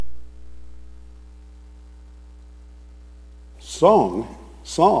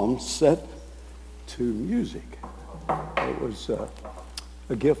psalm set to music. It was a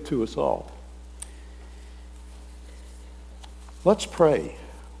gift to us all. Let's pray.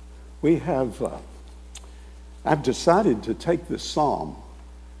 I've decided to take this psalm.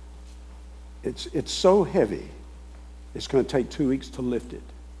 It's so heavy, it's going to take 2 weeks to lift it.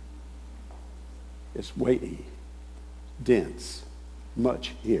 It's weighty, dense,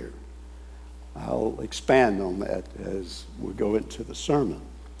 much here. I'll expand on that as we go into the sermon.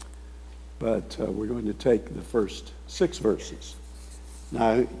 But we're going to take the first 6 verses.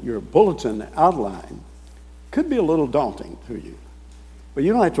 Now, your bulletin outline could be a little daunting to you, but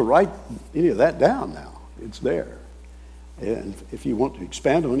you don't have to write any of that down now. It's there. And if you want to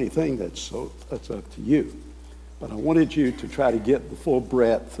expand on anything, that's up to you. But I wanted you to try to get the full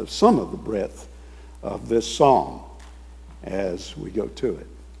breadth of some of the breadth of this psalm as we go to it.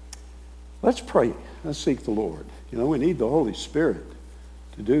 Let's pray. Let's seek the Lord. You know, we need the Holy Spirit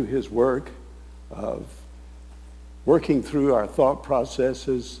to do his work of working through our thought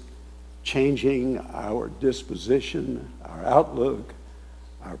processes, changing our disposition, our outlook,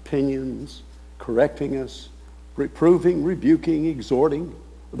 our opinions, correcting us, reproving, rebuking, exhorting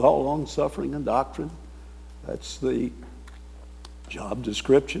with all long-suffering and doctrine. That's the job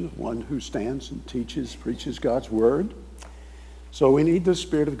description of one who stands and teaches, preaches God's word. So we need the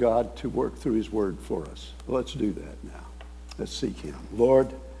Spirit of God to work through his word for us. Let's do that now. Let's seek him. Lord,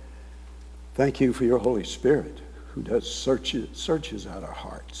 thank you for your Holy Spirit who does searches out our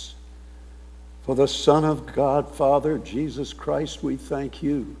hearts. For the Son of God, Father, Jesus Christ, we thank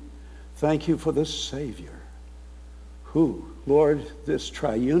you. Thank you for the Savior who, Lord, this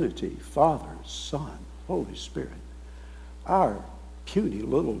triunity, Father, Son, Holy Spirit, our puny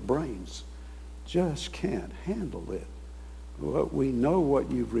little brains just can't handle it. But we know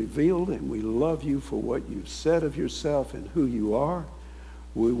what you've revealed, and we love you for what you've said of yourself and who you are.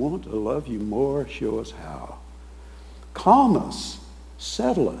 We want to love you more. Show us how. Calm us,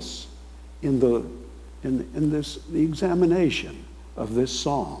 settle us in the examination of this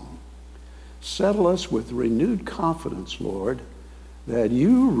psalm. Settle us with renewed confidence, Lord, that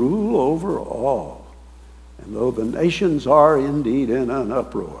you rule over all. And though the nations are indeed in an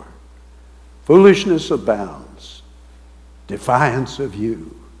uproar, foolishness abounds, defiance of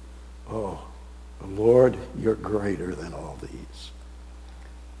you. Oh, Lord, you're greater than all these.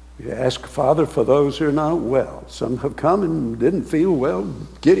 We ask, Father, for those who are not well. Some have come and didn't feel well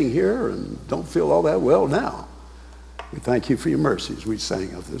getting here and don't feel all that well now. We thank you for your mercies we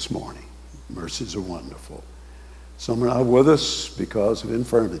sang of this morning. Mercies are wonderful. Some are not with us because of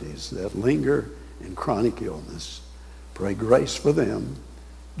infirmities that linger in chronic illness. Pray grace for them,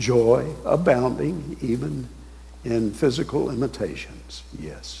 joy abounding even in physical limitations.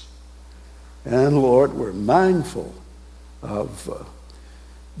 Yes. And Lord, we're mindful of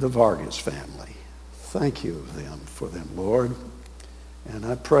the Vargas family. Thank you for them, Lord. And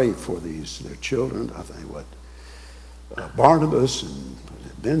I pray for their children. I think Barnabas and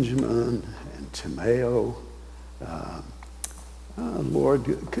Benjamin and Timeo. Lord,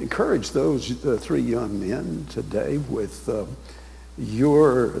 encourage those 3 young men today with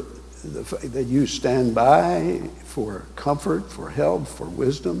that you stand by for comfort, for help, for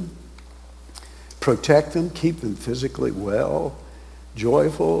wisdom. Protect them, keep them physically well,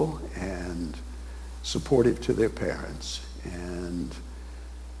 joyful, and supportive to their parents. And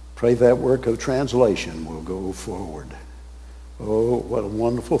pray that work of translation will go forward. Oh, what a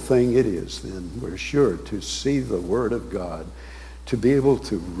wonderful thing it is then, we're sure, to see the Word of God, to be able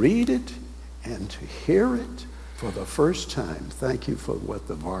to read it and to hear it for the first time. Thank you for what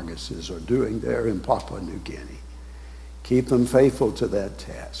the Vargases are doing there in Papua New Guinea. Keep them faithful to that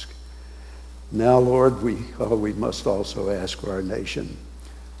task. Now, Lord, we must also ask for our nation.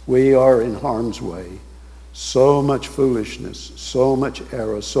 We are in harm's way. So much foolishness, so much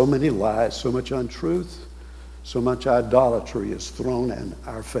error, so many lies, so much untruth, so much idolatry is thrown in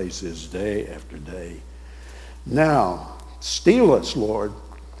our faces day after day. Now, steel us, Lord.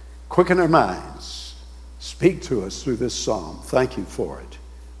 Quicken our minds. Speak to us through this psalm. Thank you for it.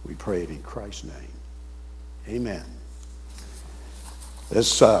 We pray it in Christ's name. Amen.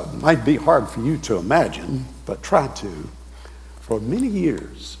 This might be hard for you to imagine, but try to. For many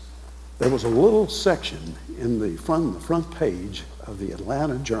years, there was a little section in the front page of the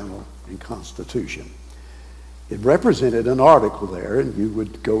Atlanta Journal and Constitution. It represented an article there, and you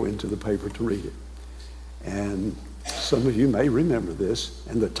would go into the paper to read it. And some of you may remember this,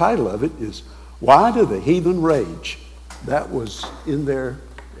 and the title of it is, Why Do the Heathen Rage? That was in there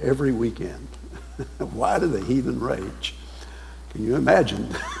every weekend. Why do the heathen rage? Can you imagine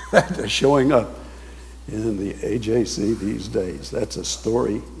that showing up in the AJC these days. That's a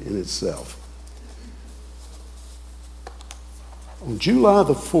story in itself. On July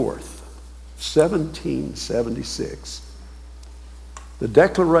the 4th, 1776, the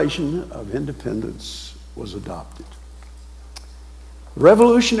Declaration of Independence was adopted. The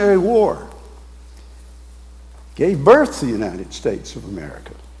Revolutionary War gave birth to the United States of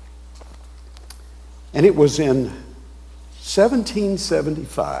America. And it was in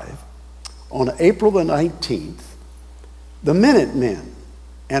 1775, on April the 19th, the Minutemen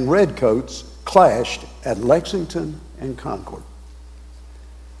and Redcoats clashed at Lexington and Concord.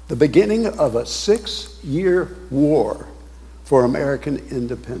 The beginning of a 6-year war for American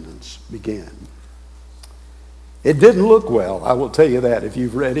independence began. It didn't look well, I will tell you that. If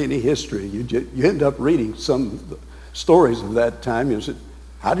you've read any history, you end up reading some stories of that time. You say,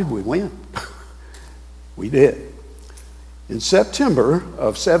 how did we win? We did. In September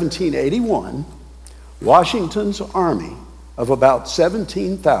of 1781, Washington's army of about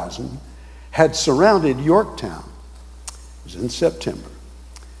 17,000 had surrounded Yorktown. It was in September.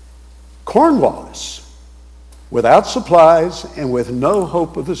 Cornwallis, without supplies and with no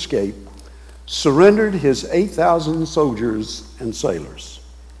hope of escape, surrendered his 8,000 soldiers and sailors.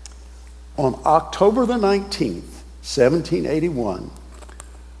 On October the 19th, 1781,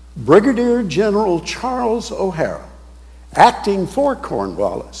 Brigadier General Charles O'Hara, acting for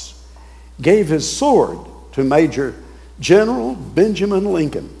Cornwallis, gave his sword to Major General Benjamin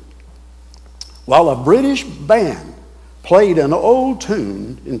Lincoln, while a British band played an old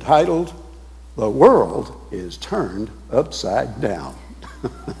tune entitled, "The World is Turned Upside Down."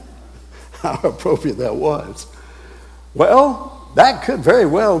 How appropriate that was. Well, that could very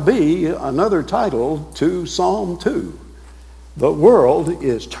well be another title to Psalm 2. The world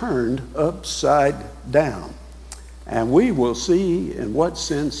is turned upside down. And we will see in what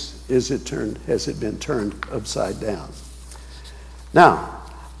sense has it been turned upside down. Now,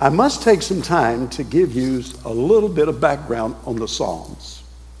 I must take some time to give you a little bit of background on the Psalms.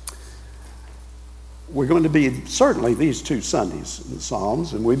 We're going to be certainly these 2 Sundays in the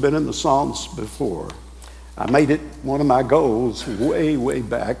Psalms, and we've been in the Psalms before. I made it one of my goals way, way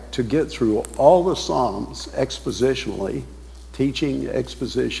back to get through all the Psalms expositionally, teaching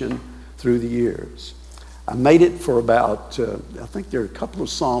exposition through the years. I made it for about, I think there are a couple of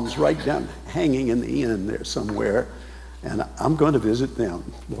Psalms right down, hanging in the end there somewhere, and I'm going to visit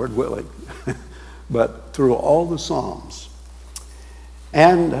them, Lord willing. But through all the Psalms.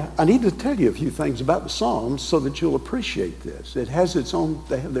 And I need to tell you a few things about the Psalms so that you'll appreciate this. It has its own,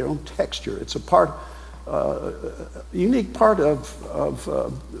 they have their own texture. It's a unique part of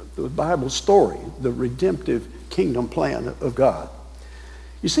the Bible story, the redemptive kingdom plan of God.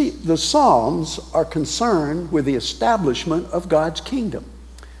 You see, the Psalms are concerned with the establishment of God's kingdom.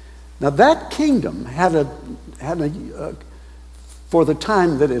 Now that kingdom for the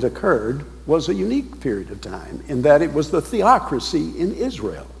time that it occurred, was a unique period of time in that it was the theocracy in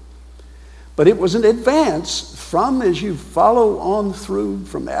Israel. But it was an advance from, as you follow on through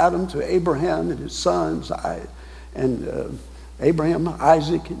from Adam to Abraham and his sons, Abraham,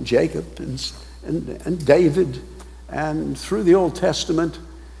 Isaac, and Jacob, and David, and through the Old Testament,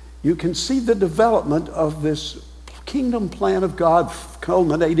 you can see the development of this kingdom plan of God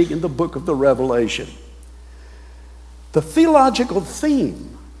culminating in the book of the Revelation. The theological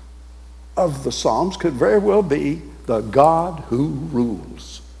theme of the Psalms could very well be the God who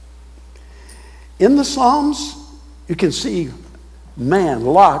rules. In the Psalms, you can see man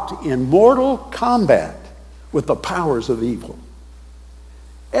locked in mortal combat with the powers of evil.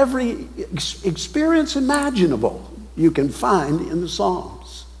 Every experience imaginable you can find in the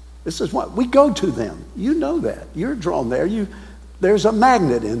Psalms. This is what we go to them. You know that. You're drawn there. There's a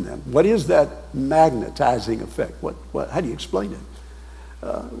magnet in them. What is that magnetizing effect? How do you explain it?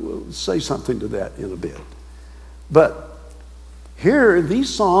 We'll say something to that in a bit. But here,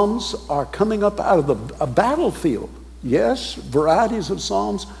 these Psalms are coming up out of a battlefield. Yes, varieties of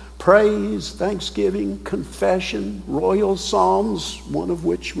Psalms, praise, thanksgiving, confession, royal Psalms, one of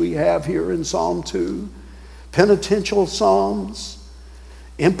which we have here in Psalm 2, penitential Psalms,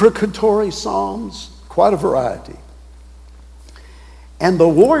 imprecatory Psalms, quite a variety. And the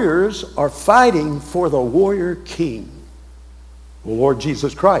warriors are fighting for the warrior king, the Lord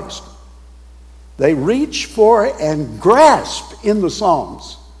Jesus Christ. They reach for and grasp in the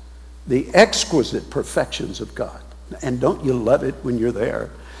Psalms the exquisite perfections of God. And don't you love it when you're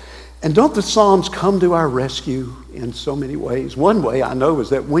there? And don't the Psalms come to our rescue in so many ways? One way I know is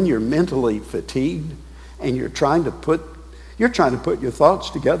that when you're mentally fatigued and you're trying to put your thoughts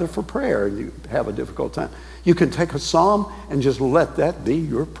together for prayer and you have a difficult time, you can take a psalm and just let that be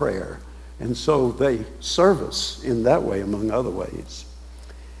your prayer. And so they serve us in that way, among other ways.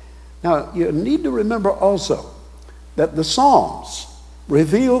 Now, you need to remember also that the Psalms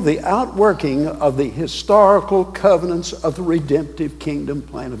reveal the outworking of the historical covenants of the redemptive kingdom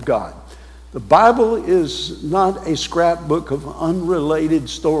plan of God. The Bible is not a scrapbook of unrelated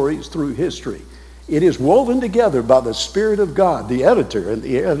stories through history. It is woven together by the Spirit of God, the editor and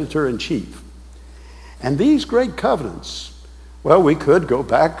the editor-in-chief. And these great covenants, well, we could go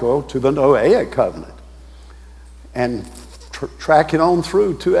to the Noahic covenant and track it on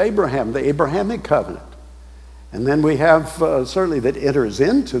through to Abraham, the Abrahamic covenant. And then we have certainly that enters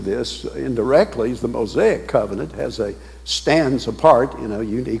into this indirectly is the Mosaic covenant, stands apart in a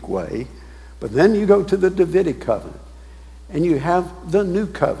unique way. But then you go to the Davidic covenant, and you have the new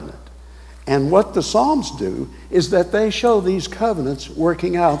covenant. And what the Psalms do is that they show these covenants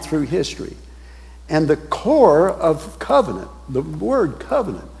working out through history. And the core of covenant, the word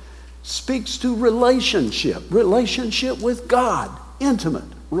covenant, speaks to relationship with God, intimate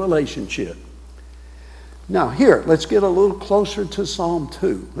relationship. Now here, let's get a little closer to Psalm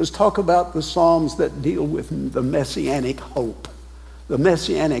 2. Let's talk about the Psalms that deal with the messianic hope. The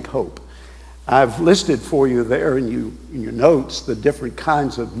messianic hope. I've listed for you there in your notes the different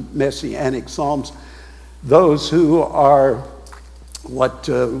kinds of messianic psalms. Those who are what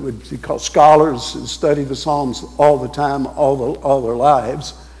would be called scholars and study the Psalms all the time, all their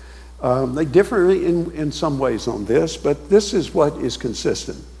lives. They differ in some ways on this, but this is what is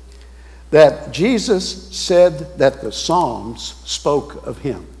consistent. That Jesus said that the Psalms spoke of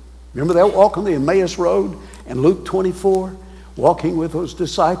him. Remember that walk on the Emmaus Road in Luke 24? Walking with those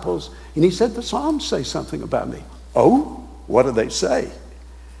disciples, and he said, the Psalms say something about me. Oh, what do they say?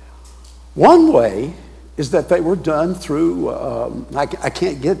 One way is that they were done through, I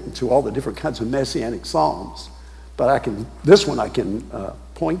can't get into all the different kinds of messianic psalms, but this one I can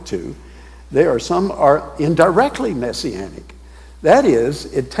point to. Some are indirectly messianic. That is,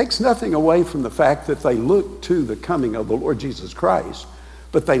 it takes nothing away from the fact that they look to the coming of the Lord Jesus Christ,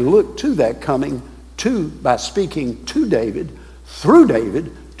 but they look to that coming by speaking to David, through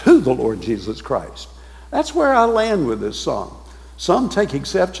David, to the Lord Jesus Christ. That's where I land with this psalm. Some take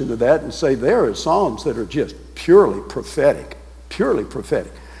exception to that and say there are psalms that are just purely prophetic, purely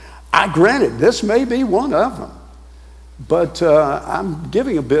prophetic. Granted, this may be one of them, but I'm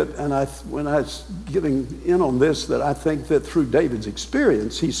giving a bit, and when I was giving in on this, that I think that through David's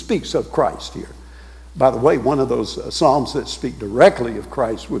experience, he speaks of Christ here. By the way, one of those psalms that speak directly of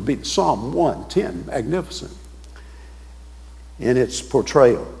Christ would be Psalm 110, magnificent in its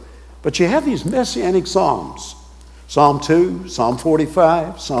portrayal. But you have these messianic psalms. Psalm 2, Psalm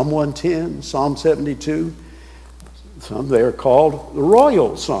 45, Psalm 110, Psalm 72. Some they are called the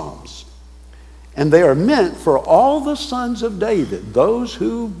royal psalms. And they are meant for all the sons of David, those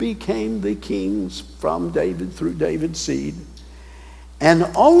who became the kings from David through David's seed.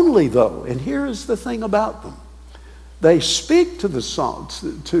 And only though, and here is the thing about them, they speak to the songs,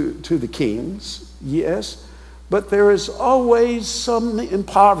 to the kings, yes, but there is always some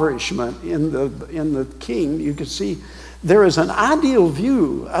impoverishment in the king. You can see there is an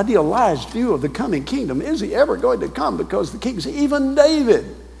idealized view of the coming kingdom. Is he ever going to come? Because the kings, even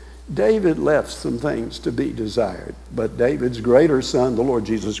David left some things to be desired, but David's greater son, the Lord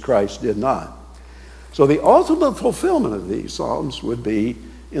Jesus Christ, did not. So the ultimate fulfillment of these psalms would be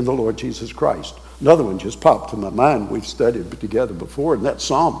in the Lord Jesus Christ. Another one just popped to my mind. We've studied together before, and that's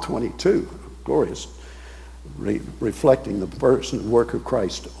Psalm 22, glorious, reflecting the person and work of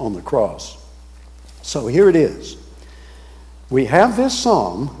Christ on the cross. So here it is. We have this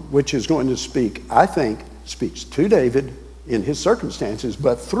psalm, which is going to speak, I think, speaks to David in his circumstances,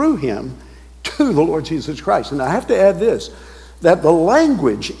 but through him to the Lord Jesus Christ. And I have to add this, that the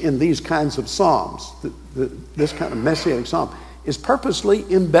language in these kinds of psalms, this kind of messianic psalm, is purposely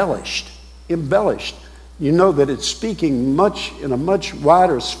embellished. You know that it's speaking in a much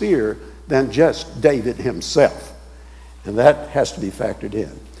wider sphere than just David himself. And that has to be factored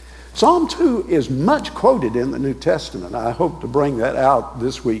in. Psalm 2 is much quoted in the New Testament. I hope to bring that out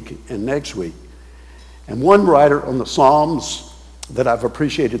this week and next week. And one writer on the Psalms that I've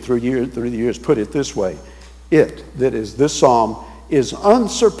appreciated through the years put it this way. This psalm is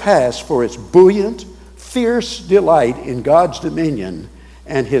unsurpassed for its buoyant, fierce delight in God's dominion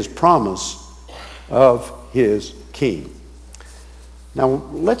and his promise of his king. Now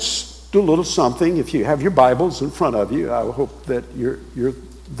let's do a little something. If you have your Bibles in front of you, I hope that you're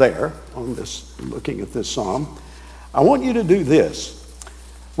there on this, looking at this psalm. I want you to do this.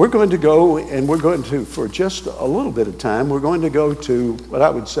 We're going to go, and we're going to, for just a little bit of time, we're going to go to what I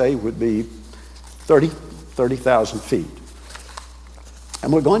would say would be 30,000 feet.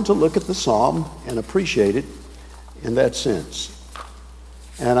 And we're going to look at the psalm and appreciate it in that sense.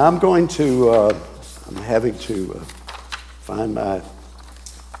 And I'm having to find my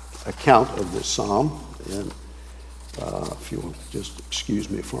account of this psalm. And if you'll just excuse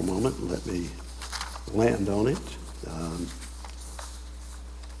me for a moment and let me land on it.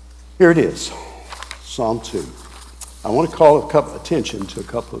 Here it is, Psalm 2. I want to call attention to a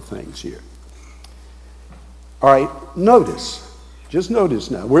couple of things here. All right, just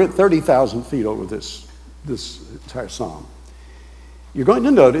notice now, we're at 30,000 feet over this entire psalm. You're going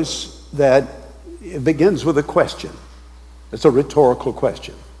to notice that it begins with a question. It's a rhetorical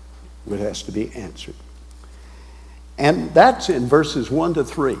question. It has to be answered. And that's in verses 1 to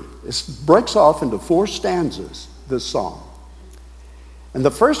 3. It breaks off into 4 stanzas, this psalm. And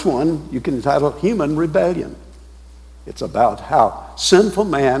the first one you can entitle Human Rebellion. It's about how sinful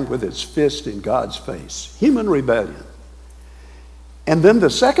man with his fist in God's face. Human rebellion. And then the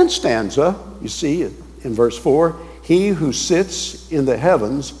second stanza, you see it in verse 4, he who sits in the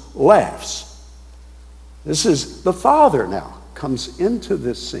heavens laughs. This is the Father now comes into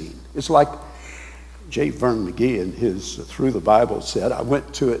this scene. It's like J. Vernon McGee in his Through the Bible said, I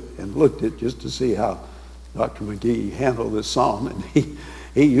went to it and looked at it just to see how Dr. McGee handled this psalm, and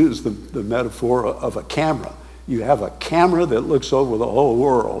he used the metaphor of a camera. You have a camera that looks over the whole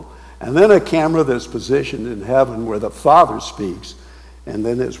world, and then a camera that's positioned in heaven where the Father speaks. And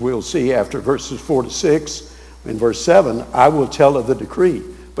then as we'll see after verses 4 to 6, in verse 7, I will tell of the decree.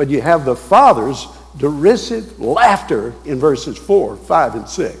 But you have the Father's derisive laughter in verses 4, 5, and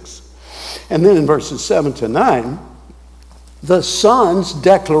 6. And then in verses 7 to 9, the Son's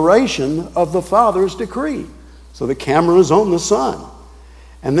declaration of the Father's decree. So the camera is on the Son.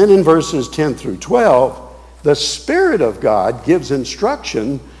 And then in verses 10 through 12, the Spirit of God gives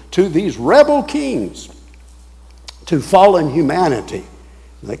instruction to these rebel kings, to fallen humanity.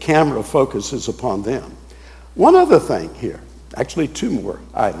 The camera focuses upon them. One other thing here, actually 2 more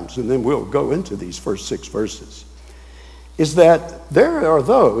items, and then we'll go into these first 6 verses, is that there are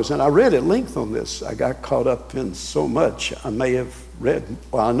those, and I read at length on this, I got caught up in so much, I may have read,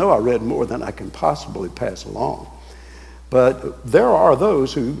 well, I know I read more than I can possibly pass along. But there are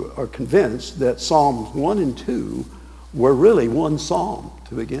those who are convinced that Psalms 1 and 2 were really one psalm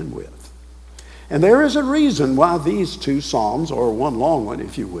to begin with. And there is a reason why these 2 psalms, or one long one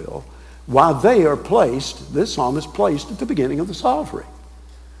if you will, why they are placed, this psalm is placed at the beginning of the Psaltery.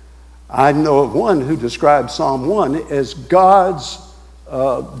 I know of one who describes Psalm 1 as God's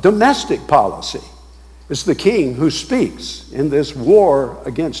domestic policy. It's the king who speaks in this war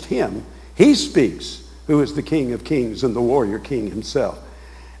against him. He speaks, who is the King of Kings and the warrior king himself.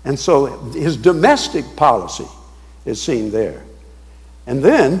 And so his domestic policy is seen there. And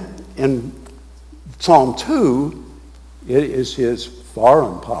then in Psalm 2, it is his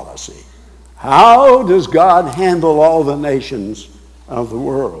foreign policy. How does God handle all the nations of the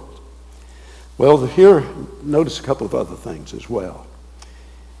world? Well, here, notice a couple of other things as well.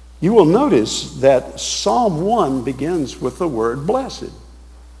 You will notice that Psalm 1 begins with the word blessed.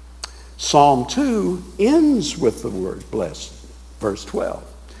 Psalm 2 ends with the word blessed, verse 12.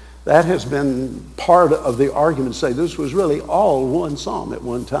 That has been part of the argument to say this was really all one psalm at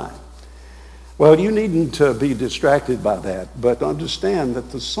one time. Well, you needn't be distracted by that, but understand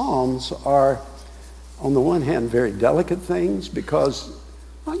that the Psalms are, on the one hand, very delicate things because,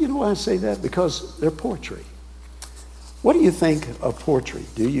 well, you know why I say that? Because they're poetry. What do you think of poetry?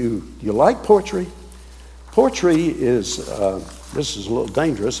 Do you like poetry? Poetry is, this is a little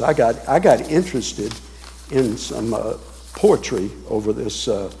dangerous. I got interested in some poetry over this,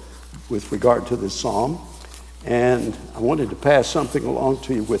 with regard to this psalm, and I wanted to pass something along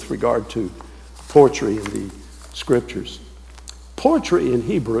to you with regard to poetry in the scriptures. Poetry in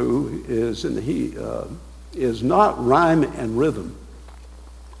Hebrew is not rhyme and rhythm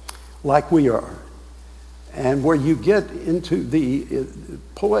like we are. And where you get into the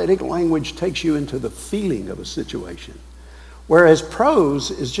poetic language takes you into the feeling of a situation. Whereas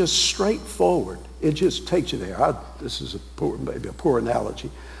prose is just straightforward. It just takes you there. This is maybe a poor analogy.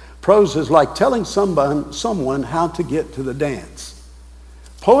 Prose is like telling someone how to get to the dance.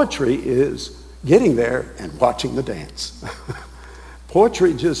 Poetry is getting there and watching the dance.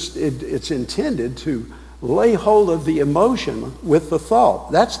 Poetry it's intended to lay hold of the emotion with the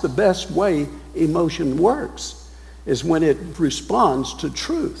thought. That's the best way emotion works, is when it responds to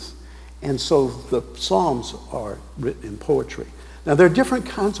truth. And so the Psalms are written in poetry. Now, there are different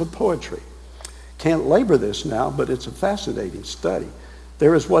kinds of poetry. Can't labor this now, but it's a fascinating study.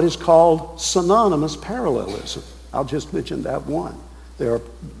 There is what is called synonymous parallelism. I'll just mention that one. There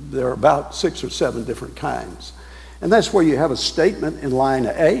are about 6 or 7 different kinds. And that's where you have a statement in line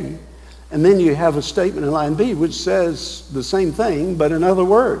A, and then you have a statement in line B which says the same thing, but in other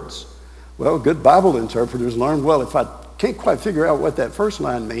words. Well, good Bible interpreters learn, well, if I can't quite figure out what that first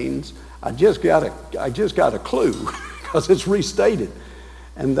line means, I just got a clue because it's restated.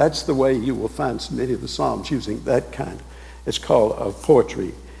 And that's the way you will find many of the Psalms using that kind. It's called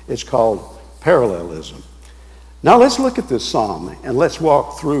poetry. It's called parallelism. Now let's look at this psalm and let's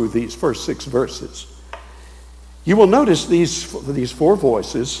walk through these first 6 verses. You will notice these 4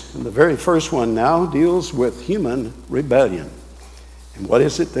 voices, and the very first one now deals with human rebellion. And what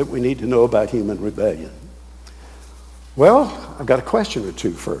is it that we need to know about human rebellion? Well, I've got a question or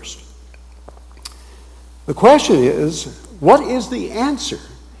two first. The question is, what is the answer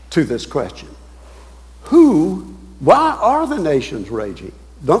to this question? Why are the nations raging?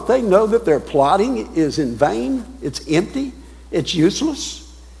 Don't they know that their plotting is in vain? It's empty. It's useless.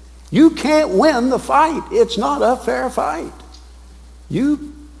 You can't win the fight. It's not a fair fight.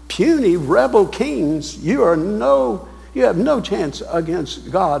 You puny rebel kings, you have no chance against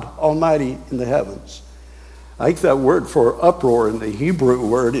God Almighty in the heavens. I think that word for uproar in the Hebrew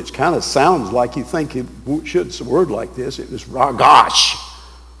word, it kind of sounds like you think it should. It's a word like this. It was ragash.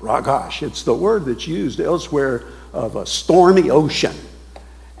 Ragash. It's the word that's used elsewhere of a stormy ocean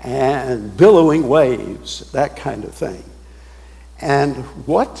and billowing waves, that kind of thing. And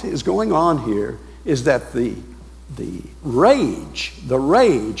what is going on here is that the rage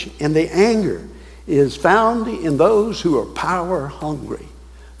and the anger is found in those who are power hungry.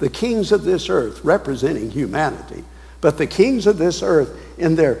 The kings of this earth representing humanity, but the kings of this earth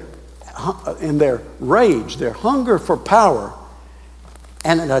in their rage, their hunger for power,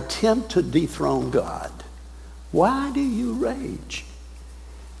 and an attempt to dethrone God. Why do you rage?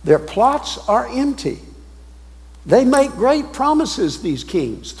 Their plots are empty. They make great promises, these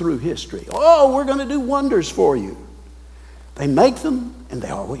kings, through history. Oh, we're going to do wonders for you. They make them, and they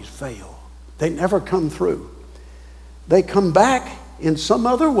always fail. They never come through. They come back in some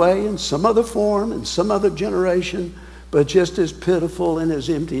other way, in some other form, in some other generation, but just as pitiful and as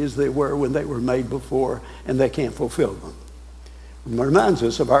empty as they were when they were made before, and they can't fulfill them. It reminds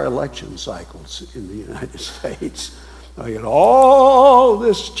us of our election cycles in the United States. I get all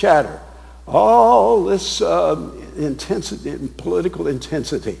this chatter, all this intensity, political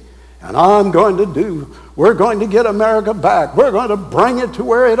intensity, and we're going to get America back. We're going to bring it to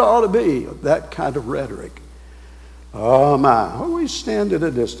where it ought to be. That kind of rhetoric. Oh my, always stand at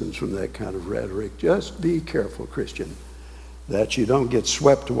a distance from that kind of rhetoric. Just be careful, Christian, that you don't get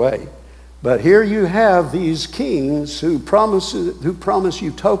swept away. But here you have these kings who promise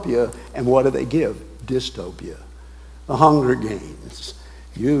utopia, and what do they give? Dystopia. The Hunger Games.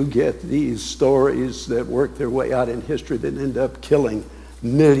 You get these stories that work their way out in history that end up killing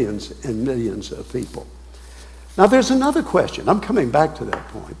millions and millions of people. Now there's another question. I'm coming back to that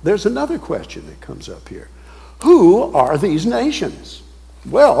point. There's another question that comes up here. Who are these nations?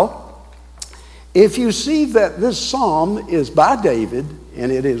 Well, if you see that this psalm is by David,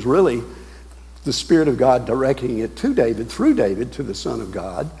 and it is really the Spirit of God directing it to David, through David, to the Son of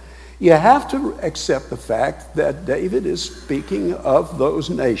God, you have to accept the fact that David is speaking of those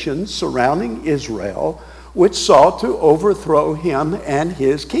nations surrounding Israel which sought to overthrow him and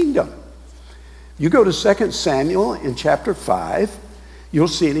his kingdom. You go to 2 Samuel in chapter 5, you'll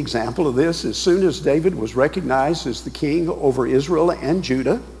see an example of this. As soon as David was recognized as the king over Israel and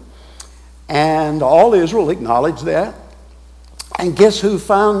Judah, and all Israel acknowledged that, and guess who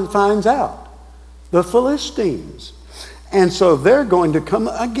finds out? The Philistines. And so they're going to come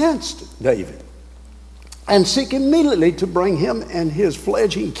against David and seek immediately to bring him and his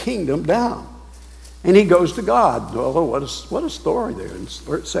fledgling kingdom down. And he goes to God. Oh, what a story there in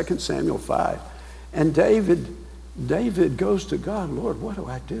 2 Samuel 5. And David goes to God, Lord, what do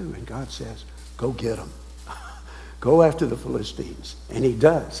I do? And God says, go get them. Go after the Philistines. And he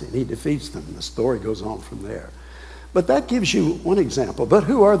does, and he defeats them. The story goes on from there. But that gives you one example. But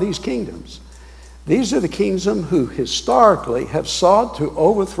who are these kingdoms? These are the kingdoms who historically have sought to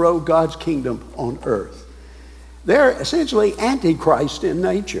overthrow God's kingdom on earth. They're essentially antichrist in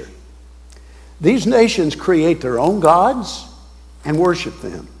nature. These nations create their own gods and worship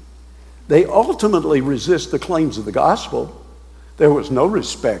them. They ultimately resist the claims of the gospel. There was no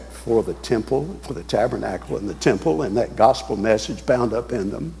respect for the temple, for the tabernacle and the temple and that gospel message bound up in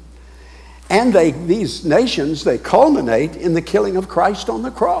them. And these nations, they culminate in the killing of Christ on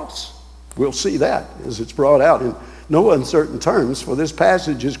the cross. We'll see that as it's brought out in no uncertain terms, for this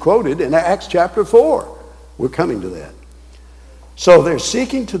passage is quoted in Acts chapter 4. We're coming to that. So they're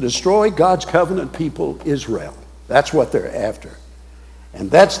seeking to destroy God's covenant people, Israel. That's what they're after.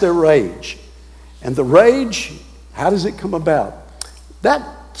 And that's their rage. And the rage How does it come about?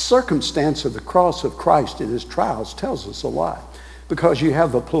 That circumstance of the cross of Christ in his trials tells us a lot. Because you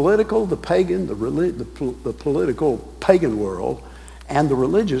have the political, the pagan, the political pagan world, and the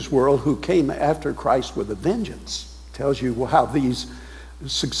religious world who came after Christ with a vengeance. Tells you how these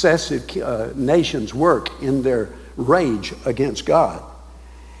successive nations work in their rage against God.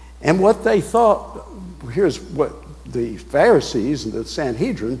 And what they thought, here's what the Pharisees and the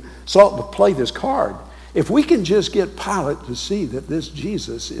Sanhedrin sought to play this card. If we can just get Pilate to see that this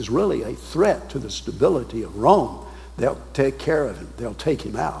Jesus is really a threat to the stability of Rome, they'll take care of him. They'll take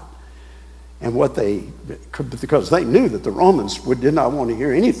him out. And because they knew that the Romans did not want to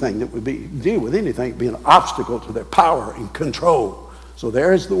hear anything that would deal with anything, be an obstacle to their power and control. So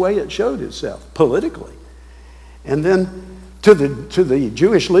there's the way it showed itself politically. And then to the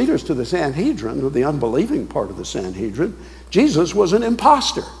Jewish leaders, to the Sanhedrin, or the unbelieving part of the Sanhedrin, Jesus was an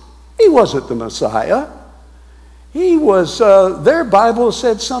imposter. He wasn't the Messiah. He was, their Bible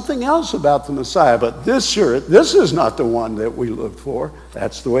said something else about the Messiah, but this is not the one that we look for.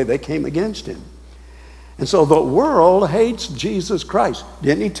 That's the way they came against him. And so the world hates Jesus Christ.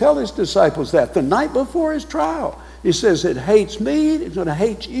 Didn't he tell his disciples that the night before his trial? He says, it hates me, it's going to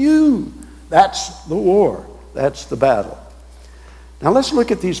hate you. That's the war. That's the battle. Now let's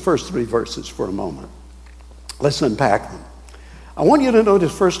look at these first 3 verses for a moment. Let's unpack them. I want you to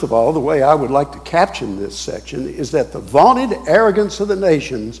notice, first of all, the way I would like to caption this section is that the vaunted arrogance of the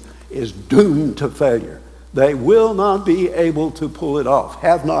nations is doomed to failure. They will not be able to pull it off,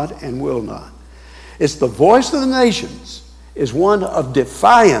 have not and will not. It's the voice of the nations is one of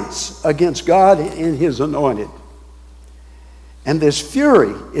defiance against God and his anointed. And this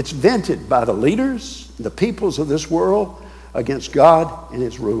fury, it's vented by the leaders, the peoples of this world against God and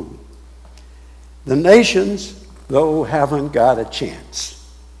his rule. The nations, though, haven't got a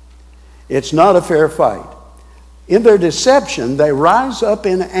chance. It's not a fair fight. In their deception, they rise up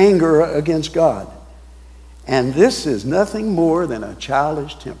in anger against God. And this is nothing more than a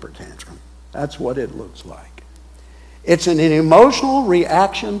childish temper tantrum. That's what it looks like. It's an emotional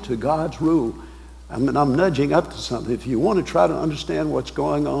reaction to God's rule. I'm nudging up to something. If you want to try to understand what's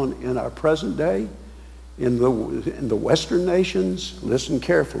going on in our present day, in the Western nations, listen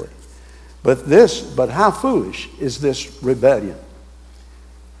carefully. But how foolish is this rebellion?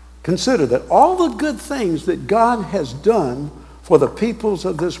 Consider that all the good things that God has done for the peoples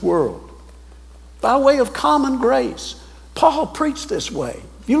of this world, by way of common grace. Paul preached this way.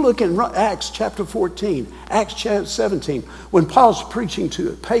 If you look in Acts chapter 14, Acts chapter 17, when Paul's preaching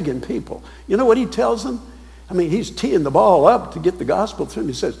to pagan people, you know what he tells them? I mean, he's teeing the ball up to get the gospel through them.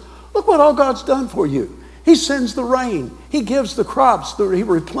 He says, look what all God's done for you. He sends the rain. He gives the crops. He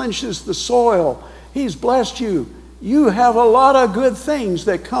replenishes the soil. He's blessed you. You have a lot of good things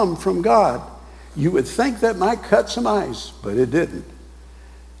that come from God. You would think that might cut some ice, but it didn't.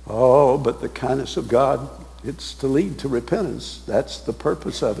 Oh, but the kindness of God, it's to lead to repentance. That's the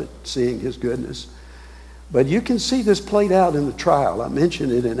purpose of it, seeing his goodness. But you can see this played out in the trial. I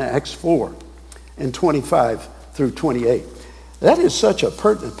mentioned it in Acts 4 and 25 through 28. That is such a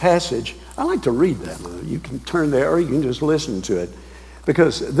pertinent passage. I like to read that. You can turn there or you can just listen to it.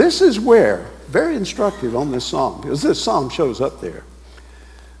 Because this is where, very instructive on this psalm, because this psalm shows up there,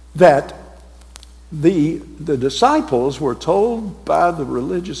 that the disciples were told by the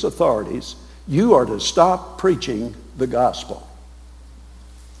religious authorities, you are to stop preaching the gospel.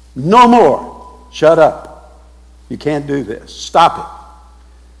 No more. Shut up. You can't do this. Stop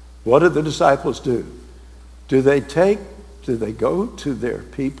it. What did the disciples do? Do they go to their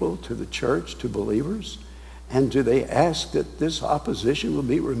people, to the church, to believers, and do they ask that this opposition will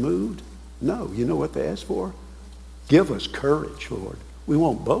be removed? No. You know what they ask for? Give us courage, Lord. We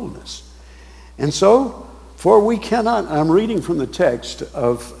want boldness. And so, for we cannot, I'm reading from the text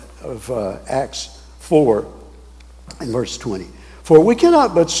of Acts 4 and verse 20. For we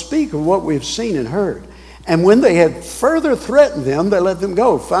cannot but speak of what we have seen and heard. And when they had further threatened them, they let them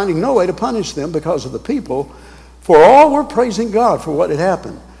go, finding no way to punish them because of the people. For all were praising God for what had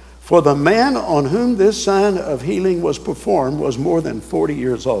happened. For the man on whom this sign of healing was performed was more than 40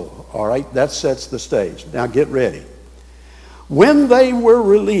 years old. All right, that sets the stage. Now get ready. When they were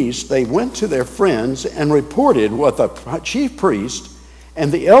released, they went to their friends and reported what the chief priest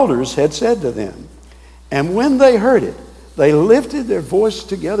and the elders had said to them. And when they heard it, they lifted their voice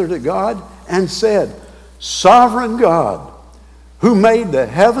together to God and said, Sovereign God, who made the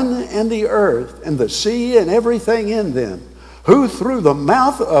heaven and the earth and the sea and everything in them, who through the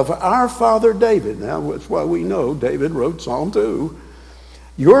mouth of our father David, now that's why we know David wrote Psalm 2,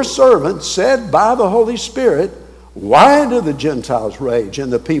 your servant said by the Holy Spirit, Why do the Gentiles rage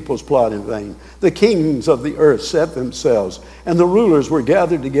and the peoples plot in vain? The kings of the earth set themselves, and the rulers were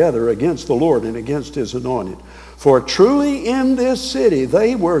gathered together against the Lord and against his anointed. For truly in this city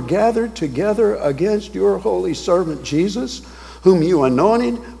they were gathered together against your holy servant Jesus, whom you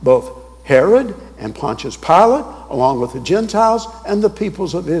anointed, both Herod and Pontius Pilate, along with the Gentiles and the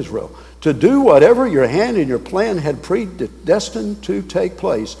peoples of Israel, to do whatever your hand and your plan had predestined to take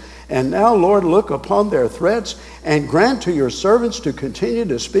place. And now, Lord, look upon their threats and grant to your servants to continue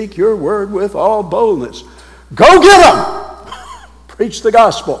to speak your word with all boldness. Go get them! Preach the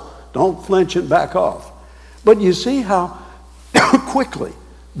gospel. Don't flinch and back off. But you see how quickly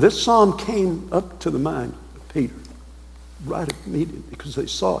this psalm came up to the mind of Peter, right immediately, because they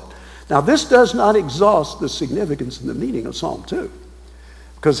saw it. Now, this does not exhaust the significance and the meaning of Psalm 2,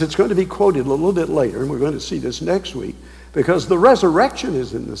 because it's going to be quoted a little bit later, and we're going to see this next week, because the resurrection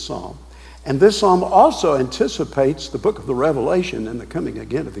is in this psalm. And this psalm also anticipates the book of the Revelation and the coming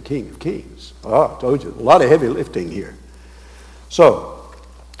again of the King of Kings. Oh, I told you, a lot of heavy lifting here. So,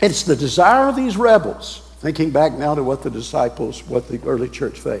 it's the desire of these rebels, thinking back now to what the disciples, what the early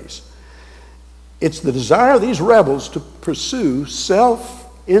church faced. It's the desire of these rebels to pursue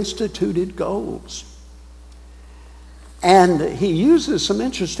self-instituted goals. And he uses some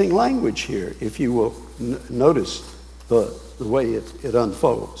interesting language here, if you will notice the way it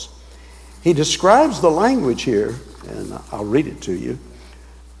unfolds. He describes the language here, and I'll read it to you.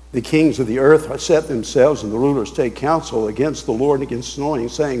 The kings of the earth set themselves, and the rulers take counsel against the Lord and against the anointing,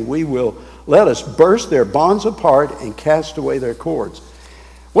 saying, let us burst their bonds apart and cast away their cords.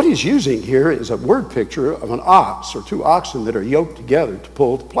 What he's using here is a word picture of an ox or two oxen that are yoked together to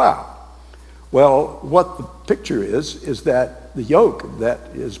pull the plow. Well, what the picture is that the yoke that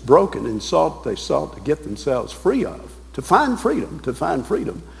is broken and they sought to get themselves free of, to find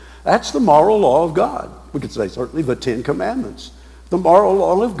freedom. That's the moral law of God. We could say certainly the Ten Commandments. The moral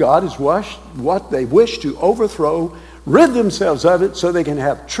law of God is what they wish to overthrow, rid themselves of it so they can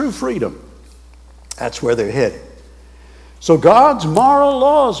have true freedom. That's where they're headed. So God's moral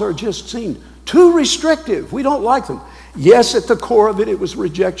laws are just seen too restrictive. We don't like them. Yes, at the core of it, it was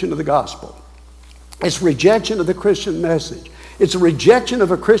rejection of the gospel. It's rejection of the Christian message. It's a rejection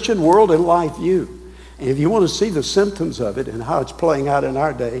of a Christian world and life view. And if you want to see the symptoms of it and how it's playing out in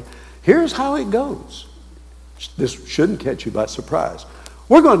our day, here's how it goes. This shouldn't catch you by surprise.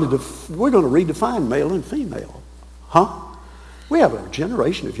 We're going to redefine male and female. We have a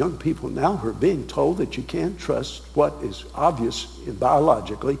generation of young people now who are being told that you can't trust what is obvious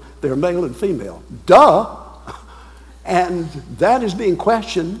biologically. They're male and female. Duh! And that is being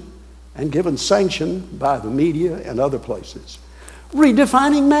questioned and given sanction by the media and other places.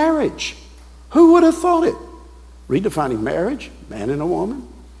 Redefining marriage. Who would have thought it? Redefining marriage, man and a woman.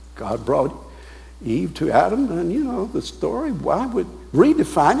 God brought Eve to Adam, and you know the story. Why would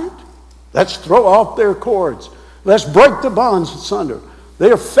redefine it? Let's throw off their cords. Let's break the bonds asunder.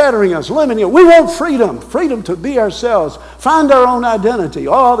 They are fettering us, limiting us. We want freedom to be ourselves, find our own identity.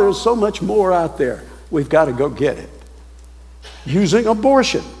 Oh, there's so much more out there. We've got to go get it. Using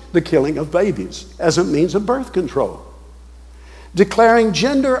abortion, the killing of babies, as a means of birth control. Declaring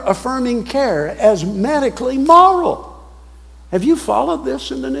gender-affirming care as medically moral. Have you followed this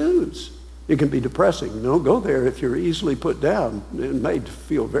in the news? It can be depressing. Don't go there if you're easily put down and made to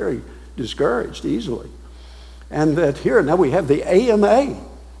feel very discouraged easily. And that here, now we have the AMA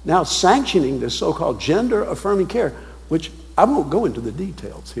now sanctioning this so-called gender-affirming care, which I won't go into the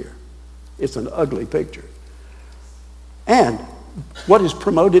details here. It's an ugly picture. And what is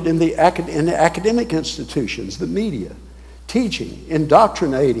promoted in the academic institutions, the media, teaching,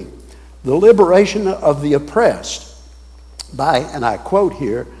 indoctrinating, the liberation of the oppressed by, and I quote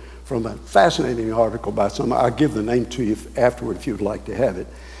here from a fascinating article by I'll give the name to you afterward if you'd like to have it,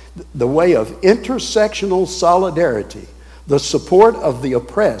 the way of intersectional solidarity, the support of the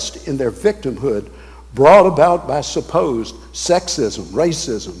oppressed in their victimhood brought about by supposed sexism,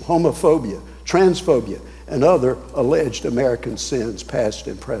 racism, homophobia, transphobia, and other alleged American sins, past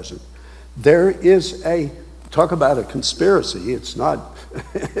and present. There is talk about a conspiracy. It's not,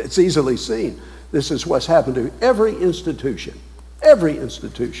 it's easily seen. This is what's happened to every institution.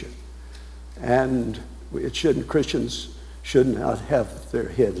 And Christians should not have their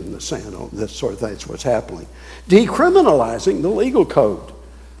head in the sand on this sort of thing. That's what's happening. Decriminalizing the legal code.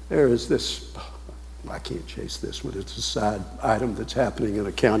 There is this, I can't chase this one. It's a side item that's happening in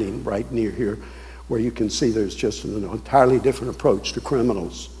accounting right near here where you can see there's just an entirely different approach to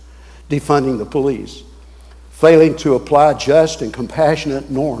criminals. Defunding the police. Failing to apply just and compassionate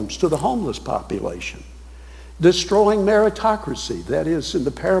norms to the homeless population. Destroying meritocracy, that is in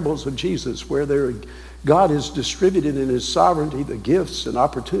the parables of Jesus where they're God has distributed in his sovereignty the gifts and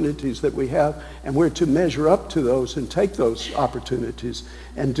opportunities that we have, and we're to measure up to those and take those opportunities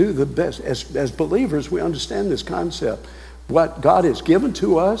and do the best. As believers, we understand this concept. What God has given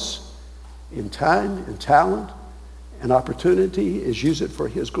to us in time and talent and opportunity is use it for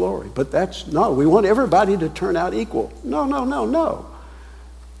his glory. But we want everybody to turn out equal. No.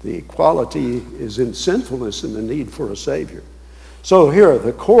 The equality is in sinfulness and the need for a Savior. So here are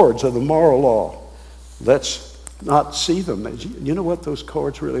the cords of the moral law. Let's not see them. You know what those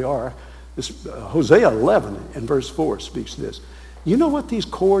cords really are? Hosea 11 and verse 4 speaks to this. You know what these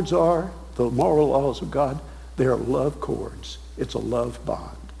cords are, the moral laws of God? They're love cords. It's a love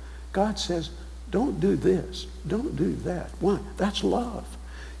bond. God says, don't do this. Don't do that. Why? That's love.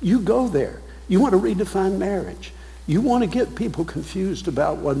 You go there. You want to redefine marriage. You want to get people confused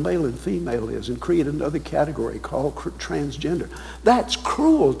about what male and female is and create another category called transgender. That's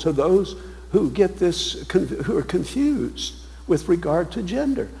cruel to those who get this, who are confused with regard to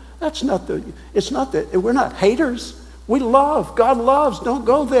gender. It's not that, we're not haters. We love. God loves. Don't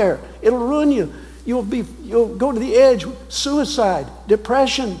go there. It'll ruin you. You'll go to the edge. Suicide,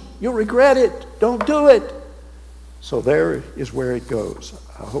 depression. You'll regret it. Don't do it. So there is where it goes.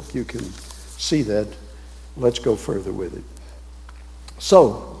 I hope you can see that. Let's go further with it.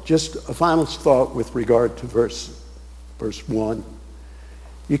 So, just a final thought with regard to verse 1.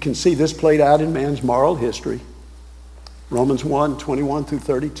 You can see this played out in man's moral history. Romans 1, 21 through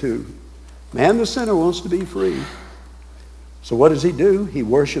 32. Man, the sinner, wants to be free. So what does he do? He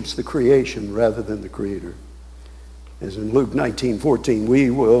worships the creation rather than the Creator. As in Luke 19, 14, we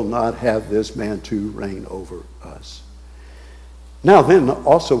will not have this man to reign over us. Now then,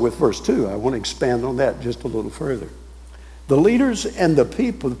 also with verse 2, I want to expand on that just a little further. The leaders and the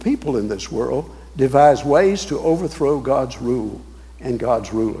people in this world devise ways to overthrow God's rule and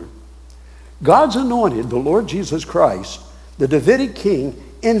God's ruler. God's anointed, the Lord Jesus Christ, the Davidic king,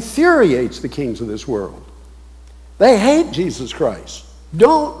 infuriates the kings of this world. They hate Jesus Christ.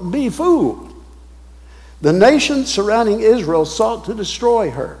 Don't be fooled. The nations surrounding Israel sought to destroy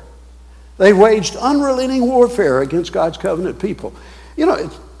her. They waged unrelenting warfare against God's covenant people. You know,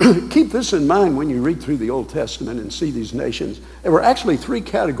 keep this in mind when you read through the Old Testament and see these nations. There were actually 3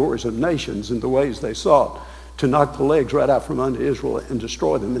 categories of nations in the ways they sought to knock the legs right out from under Israel and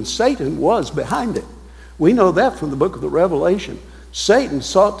destroy them. And Satan was behind it. We know that from the book of the Revelation. Satan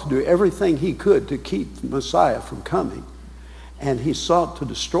sought to do everything he could to keep the Messiah from coming. And he sought to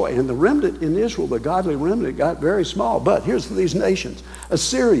destroy. And the remnant in Israel, the godly remnant, got very small. But here's these nations: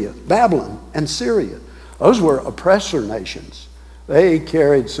 Assyria, Babylon, and Syria. Those were oppressor nations. They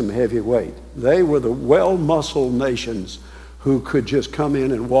carried some heavy weight. They were the well-muscled nations who could just come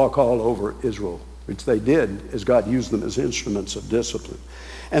in and walk all over Israel, which they did as God used them as instruments of discipline.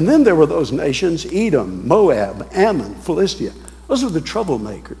 And then there were those nations: Edom, Moab, Ammon, Philistia. Those are the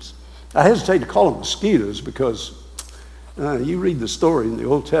troublemakers. I hesitate to call them mosquitoes because you read the story in the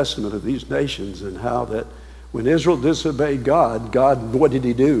Old Testament of these nations and how that when Israel disobeyed God, what did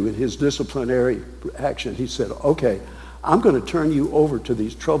he do in his disciplinary action? He said, okay, I'm going to turn you over to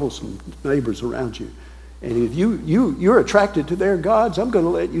these troublesome neighbors around you. And if you're attracted to their gods, I'm going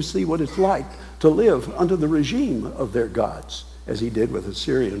to let you see what it's like to live under the regime of their gods, as he did with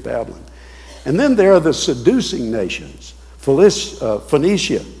Assyria and Babylon. And then there are the seducing nations,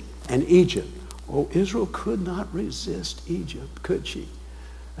 Phoenicia and Egypt. Oh, Israel could not resist Egypt, could she?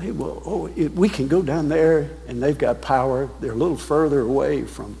 We can go down there and they've got power. They're a little further away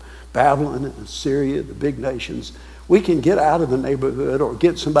from Babylon and Assyria, the big nations. We can get out of the neighborhood or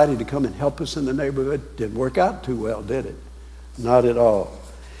get somebody to come and help us in the neighborhood. Didn't work out too well, did it? Not at all.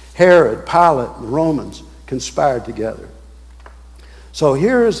 Herod, Pilate, and the Romans conspired together. So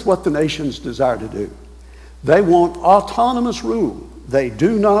here is what the nations desire to do. They want autonomous rule. They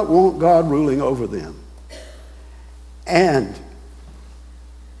do not want God ruling over them. And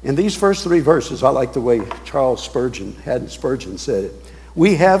in these first 3 verses, I like the way Haddon Spurgeon said it.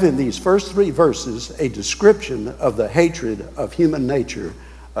 We have in these first 3 verses a description of the hatred of human nature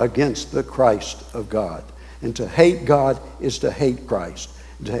against the Christ of God. And to hate God is to hate Christ.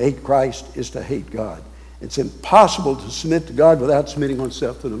 And to hate Christ is to hate God. It's impossible to submit to God without submitting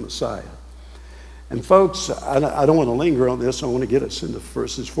oneself to the Messiah. And folks, I don't want to linger on this. I want to get us into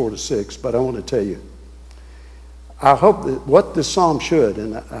verses 4 to 6, but I want to tell you, I hope that what this psalm should,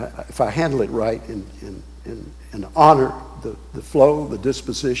 and if I handle it right and honor the flow, the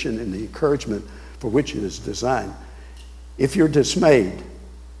disposition, and the encouragement for which it is designed, if you're dismayed,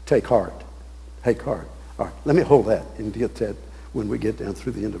 take heart. Take heart. All right, let me hold that and get that when we get down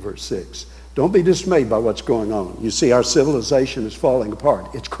through the end of verse 6. Don't be dismayed by what's going on. You see, our civilization is falling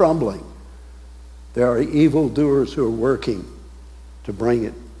apart. It's crumbling. There are evildoers who are working to bring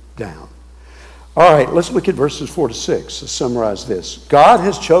it down. All right, let's look at verses 4 to 6 to summarize this. God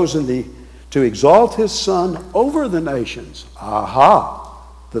has chosen to exalt his Son over the nations. Aha!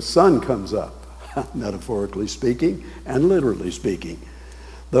 The sun comes up, metaphorically speaking and literally speaking.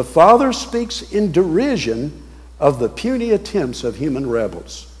 The Father speaks in derision of the puny attempts of human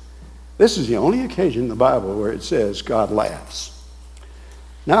rebels. This is the only occasion in the Bible where it says God laughs.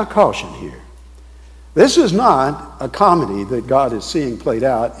 Now, caution here. This is not a comedy that God is seeing played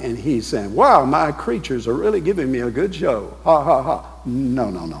out and he's saying, wow, my creatures are really giving me a good show. Ha, ha, ha.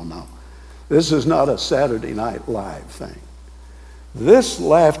 No. This is not a Saturday Night Live thing. This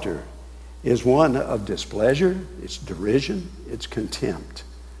laughter is one of displeasure, it's derision, it's contempt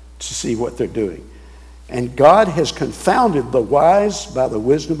to see what they're doing. And God has confounded the wise by the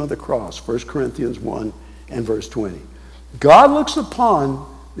wisdom of the cross, 1 Corinthians 1 and verse 20. God looks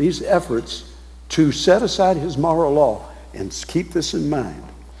upon these efforts to set aside his moral law, and keep this in mind,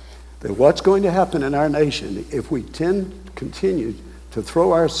 that what's going to happen in our nation if we continue to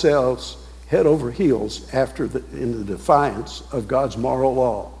throw ourselves head over heels in the defiance of God's moral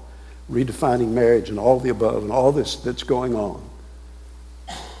law, redefining marriage and all the above and all this that's going on,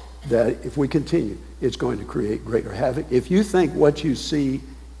 that if we continue, it's going to create greater havoc. If you think what you see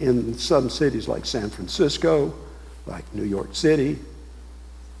in some cities like San Francisco, like New York City,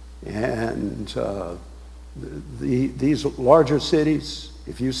 and these larger cities,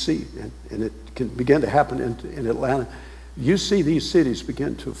 if you see, and it can begin to happen in Atlanta, you see these cities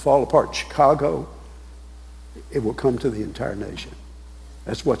begin to fall apart. Chicago, it will come to the entire nation.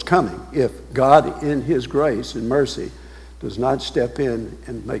 That's what's coming if God in his grace and mercy does not step in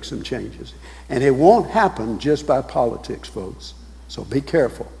and make some changes. And it won't happen just by politics, folks. So be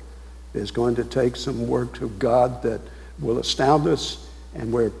careful. It's going to take some work of God that will astound us,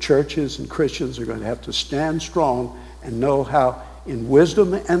 and where churches and Christians are going to have to stand strong and know how, in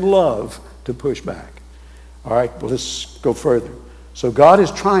wisdom and love, to push back. All right, well, let's go further. So God has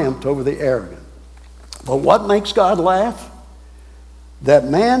triumphed over the arrogant. But what makes God laugh? That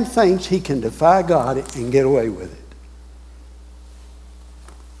man thinks he can defy God and get away with it.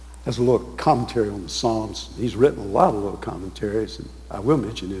 There's a little commentary on the Psalms. He's written a lot of little commentaries, and I will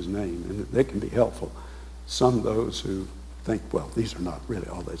mention his name, and they can be helpful. Some of those who think, well, these are not really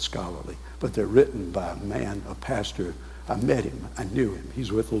all that scholarly, but they're written by a man, a pastor. I met him. I knew him.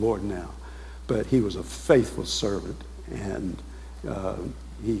 He's with the Lord now. But he was a faithful servant, and the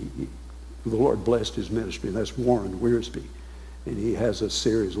Lord blessed his ministry. And that's Warren Wiersbe. And he has a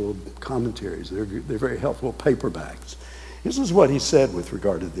series of little commentaries. They're very helpful paperbacks. This is what he said with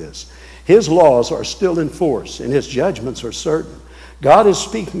regard to this. His laws are still in force, and his judgments are certain. God is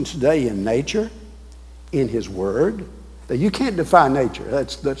speaking today in nature, in his word. You can't defy nature.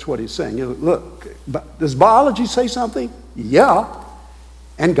 That's what he's saying. Look, does biology say something? Yeah.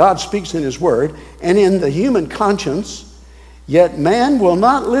 And God speaks in his word and in the human conscience, yet man will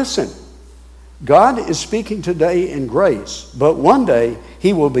not listen. God is speaking today in grace, but one day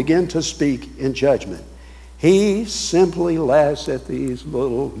he will begin to speak in judgment. He simply laughs at these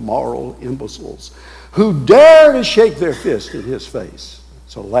little moral imbeciles who dare to shake their fist in his face.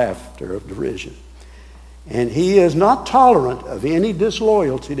 It's a laughter of derision. And he is not tolerant of any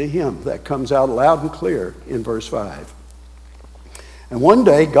disloyalty to him. That comes out loud and clear in verse 5. And one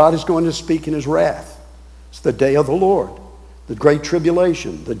day, God is going to speak in his wrath. It's the day of the Lord, the great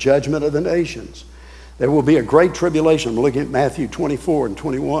tribulation, the judgment of the nations. There will be a great tribulation. We're looking at Matthew 24 and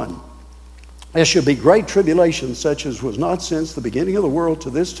 21. There shall be great tribulation, such as was not since the beginning of the world to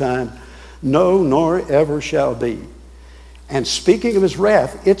this time, no, nor ever shall be. And speaking of his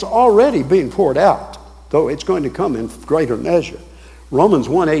wrath, it's already being poured out, though it's going to come in greater measure. Romans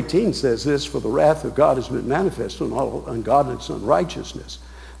 1:18 says this, for the wrath of God has been manifested on all ungodliness and unrighteousness.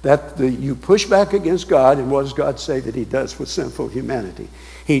 That you push back against God, and what does God say that he does with sinful humanity?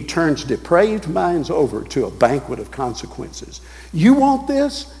 He turns depraved minds over to a banquet of consequences. You want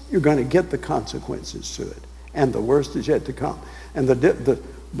this? You're going to get the consequences to it. And the worst is yet to come. And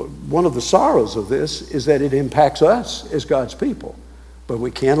one of the sorrows of this is that it impacts us as God's people. But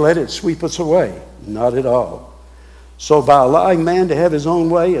we can't let it sweep us away. Not at all. So by allowing man to have his own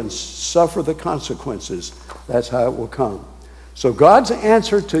way and suffer the consequences, that's how it will come. So God's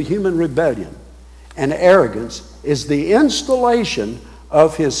answer to human rebellion and arrogance is the installation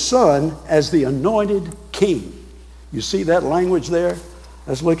of his Son as the anointed king. You see that language there?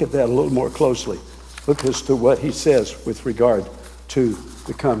 Let's look at that a little more closely. Look as to what he says with regard to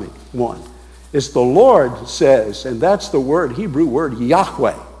the coming one. It's the Lord says, and that's the word, Hebrew word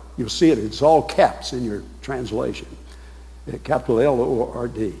Yahweh. You'll see it. It's all caps in your translation. Capital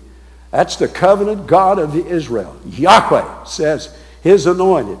L-O-R-D. That's the covenant God of Israel. Yahweh says his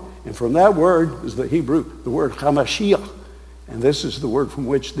anointed. And from that word is the Hebrew, the word Hamashiach. And this is the word from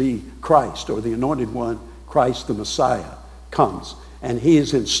which the Christ, or the anointed one, Christ the Messiah, comes. And he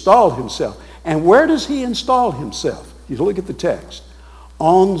has installed himself. And where does he install himself? You look at the text.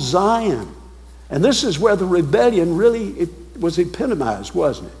 On Zion. And this is where the rebellion really was epitomized,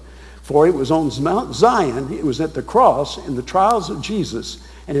 wasn't it? For it was on Mount Zion, it was at the cross in the trials of Jesus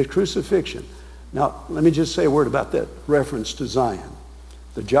and his crucifixion. Now, let me just say a word about that reference to Zion.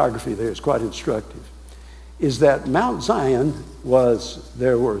 The geography there is quite instructive. Is that Mount Zion was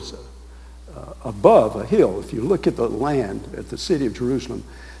above a hill. If you look at the land at the city of Jerusalem,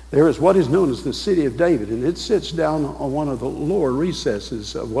 there is what is known as the city of David, and it sits down on one of the lower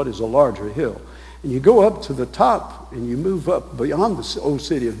recesses of what is a larger hill. And you go up to the top and you move up beyond the old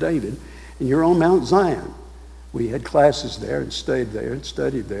city of David, and you're on Mount Zion. We had classes there and stayed there and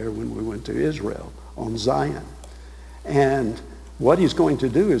studied there when we went to Israel on Zion. And what he's going to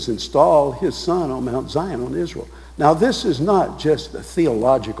do is install his son on Mount Zion on Israel. Now, this is not just a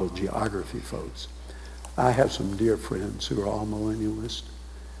theological geography, folks. I have some dear friends who are all millennialists,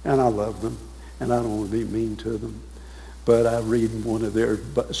 and I love them, and I don't want to be mean to them. But I read in one of their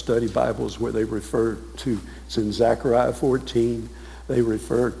study Bibles where they refer to, it's in Zechariah 14, they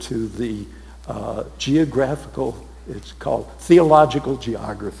refer to the geographical, it's called theological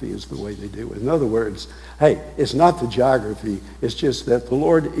geography is the way they do it. In other words, hey, it's not the geography, it's just that the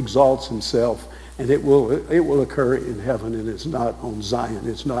Lord exalts himself, and it will occur in heaven, and it's not on Zion,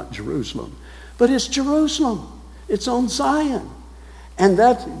 it's not Jerusalem. But it's Jerusalem, it's on Zion. And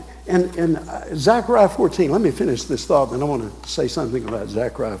that, and Zechariah 14, let me finish this thought, and I want to say something about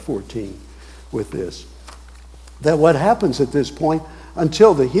Zechariah 14 with this. That what happens at this point,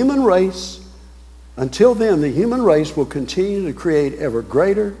 until then, the human race will continue to create ever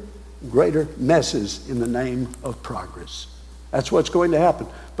greater messes in the name of progress. That's what's going to happen.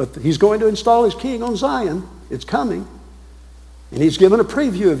 But he's going to install his king on Zion. It's coming. And he's given a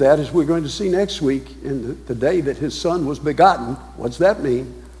preview of that, as we're going to see next week, in the day that his son was begotten. What's that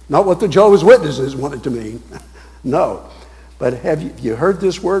mean? Not what the Jehovah's Witnesses want it to mean. No. But have you heard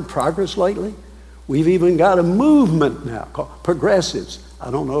this word progress lately? We've even got a movement now called progressives. I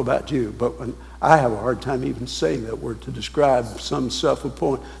don't know about you, but I have a hard time even saying that word to describe some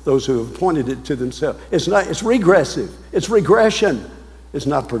those who have appointed it to themselves. It's regressive. It's regression. It's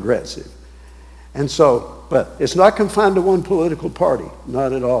not progressive. And so, but it's not confined to one political party,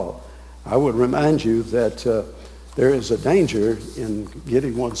 not at all. I would remind you that there is a danger in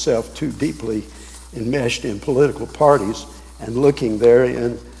getting oneself too deeply enmeshed in political parties and looking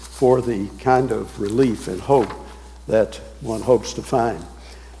therein for the kind of relief and hope that one hopes to find.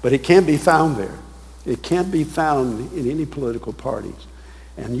 But it can't be found there. It can't be found in any political parties.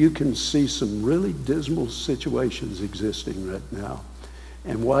 And you can see some really dismal situations existing right now.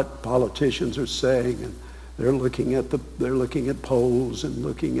 And what politicians are saying, and they're looking at polls and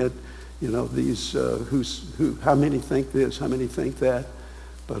looking at, these how many think this, how many think that.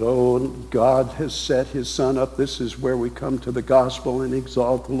 But God has set his son up. This is where we come to the gospel and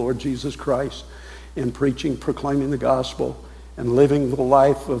exalt the Lord Jesus Christ in preaching, proclaiming the gospel, and living the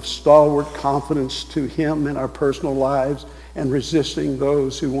life of stalwart confidence to him in our personal lives, and resisting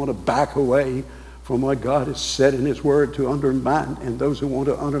those who want to back away from what God has said in his word to undermine, and those who want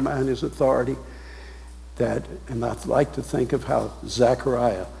to undermine his authority. And I'd like to think of how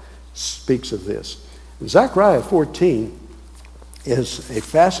Zechariah speaks of this. And Zechariah 14 is a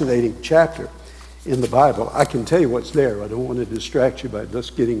fascinating chapter in the Bible. I can tell you what's there. I don't want to distract you by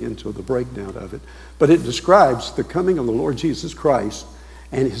just getting into the breakdown of it. But it describes the coming of the Lord Jesus Christ,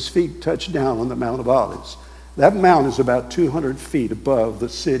 and his feet touch down on the Mount of Olives. That mount is about 200 feet above the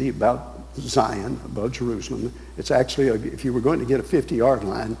city, about Zion, above Jerusalem. It's actually, if you were going to get a 50-yard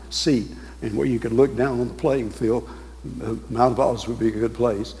line seat, and where you could look down on the playing field, the Mount of Olives would be a good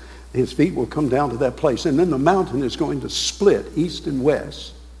place. His feet will come down to that place. And then the mountain is going to split east and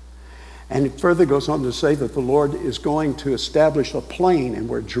west. And it further goes on to say that the Lord is going to establish a plain, and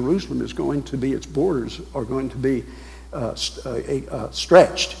where Jerusalem is going to be, its borders are going to be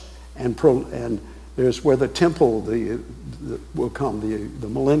stretched. And there's where the temple will come. The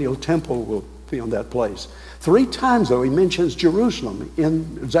millennial temple will be on that place. 3 times, though, he mentions Jerusalem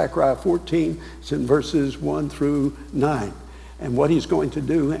in Zechariah 14. It's in verses 1 through 9. And what he's going to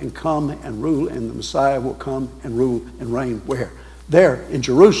do and come and rule, and the Messiah will come and rule and reign where? There, in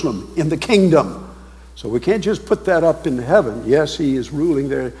Jerusalem, in the kingdom. So we can't just put that up in heaven. Yes, he is ruling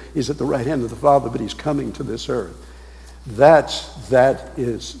there. He's at the right hand of the Father, but he's coming to this earth. That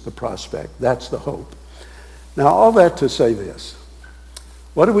is the prospect. That's the hope. Now, all that to say this.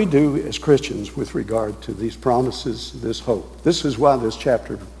 What do we do as Christians with regard to these promises, this hope? This is why this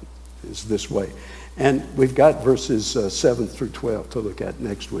chapter is this way. And we've got verses 7 through 12 to look at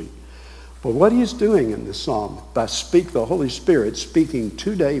next week. But what he's doing in this psalm, by the Holy Spirit speaking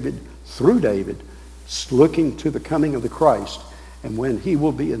to David, through David, looking to the coming of the Christ, and when he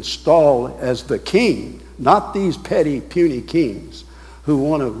will be installed as the king, not these petty, puny kings who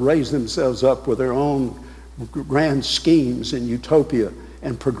want to raise themselves up with their own grand schemes and utopia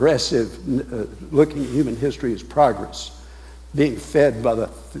and progressive, looking at human history as progress, being fed by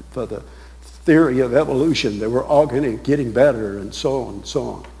the theory of evolution that we're all getting better and so on and so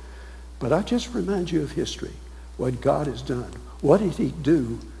on. But I just remind you of history, what God has done. What did he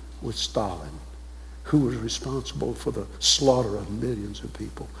do with Stalin, who was responsible for the slaughter of millions of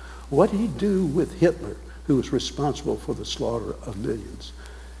people? What did he do with Hitler, who was responsible for the slaughter of millions?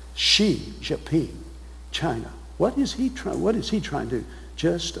 Xi Jinping, China. What is he trying to do?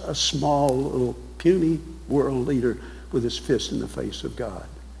 Just a small little puny world leader with his fist in the face of God.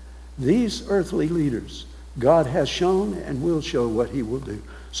 These earthly leaders, God has shown and will show what he will do.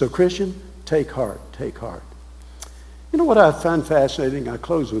 So Christian, take heart, take heart. You know what I find fascinating? I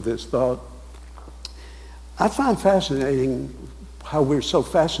close with this thought. I find fascinating how we're so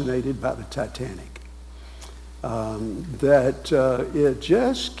fascinated by the Titanic. It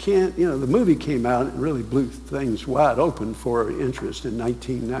just can't, the movie came out and really blew things wide open for interest in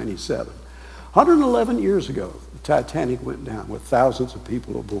 1997. 111 years ago, the Titanic went down with thousands of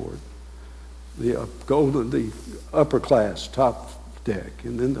people aboard. The upper class, top deck,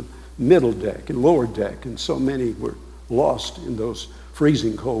 and then the middle deck and lower deck, and so many were lost in those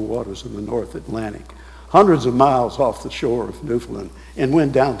freezing cold waters of the North Atlantic, hundreds of miles off the shore of Newfoundland, and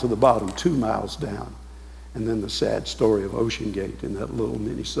went down to the bottom, 2 miles down. And then the sad story of Ocean Gate and that little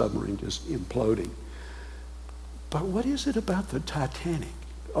mini submarine just imploding. But what is it about the Titanic?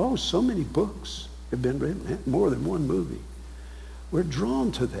 Oh, so many books have been written, more than one movie. We're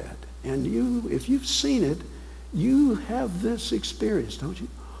drawn to that. And if you've seen it, you have this experience, don't you?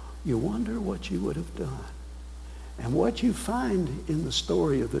 You wonder what you would have done. And what you find in the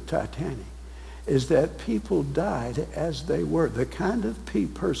story of the Titanic is that people died as they were. The kind of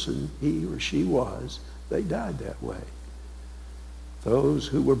person he or she was, they died that way. Those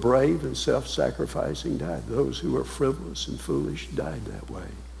who were brave and self-sacrificing died. Those who were frivolous and foolish died that way.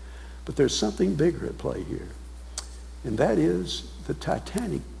 But there's something bigger at play here. And that is the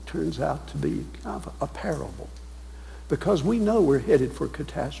Titanic turns out to be kind of a parable. Because we know we're headed for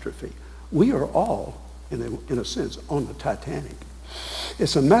catastrophe. We are all, in a sense, on the Titanic.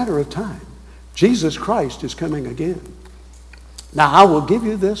 It's a matter of time. Jesus Christ is coming again. Now, I will give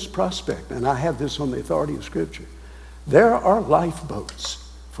you this prospect, and I have this on the authority of Scripture. There are lifeboats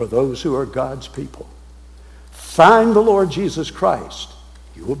for those who are God's people. Find the Lord Jesus Christ.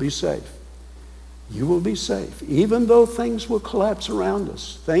 You will be safe. You will be safe. Even though things will collapse around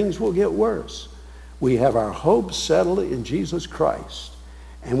us, things will get worse. We have our hope settled in Jesus Christ.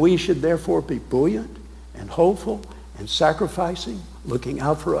 And we should therefore be buoyant and hopeful and sacrificing, looking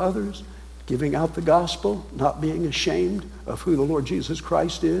out for others, giving out the gospel, not being ashamed of who the Lord Jesus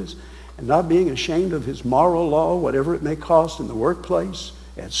Christ is, and not being ashamed of his moral law, whatever it may cost in the workplace,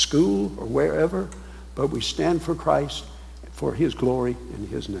 at school, or wherever. But we stand for Christ, for his glory and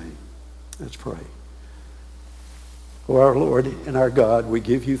his name. Let's pray. Oh, our Lord and our God, we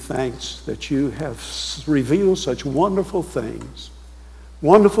give you thanks that you have revealed such wonderful things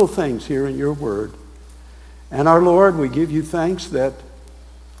here in your word. And our Lord, we give you thanks that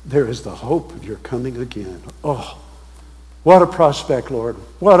there is the hope of your coming again. Oh, what a prospect, Lord.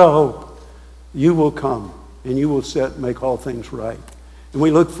 What a hope. You will come and you will make all things right. And we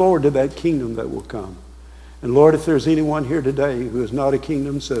look forward to that kingdom that will come. And Lord, if there's anyone here today who is not a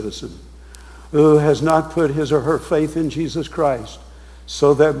kingdom citizen, who has not put his or her faith in Jesus Christ,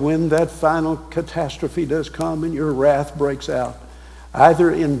 so that when that final catastrophe does come and your wrath breaks out,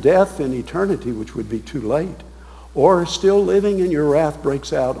 either in death in eternity, which would be too late, or still living and your wrath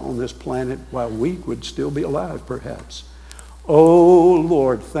breaks out on this planet while we would still be alive, perhaps. Oh,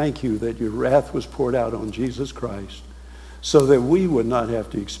 Lord, thank you that your wrath was poured out on Jesus Christ so that we would not have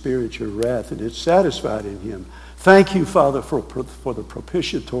to experience your wrath, and it's satisfied in him. Thank you, Father, for the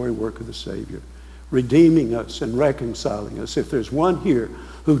propitiatory work of the Savior, redeeming us and reconciling us. If there's one here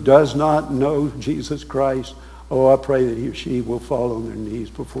who does not know Jesus Christ, oh, I pray that he or she will fall on their knees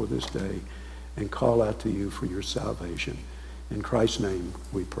before this day and call out to you for your salvation. In Christ's name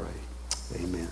we pray. Amen.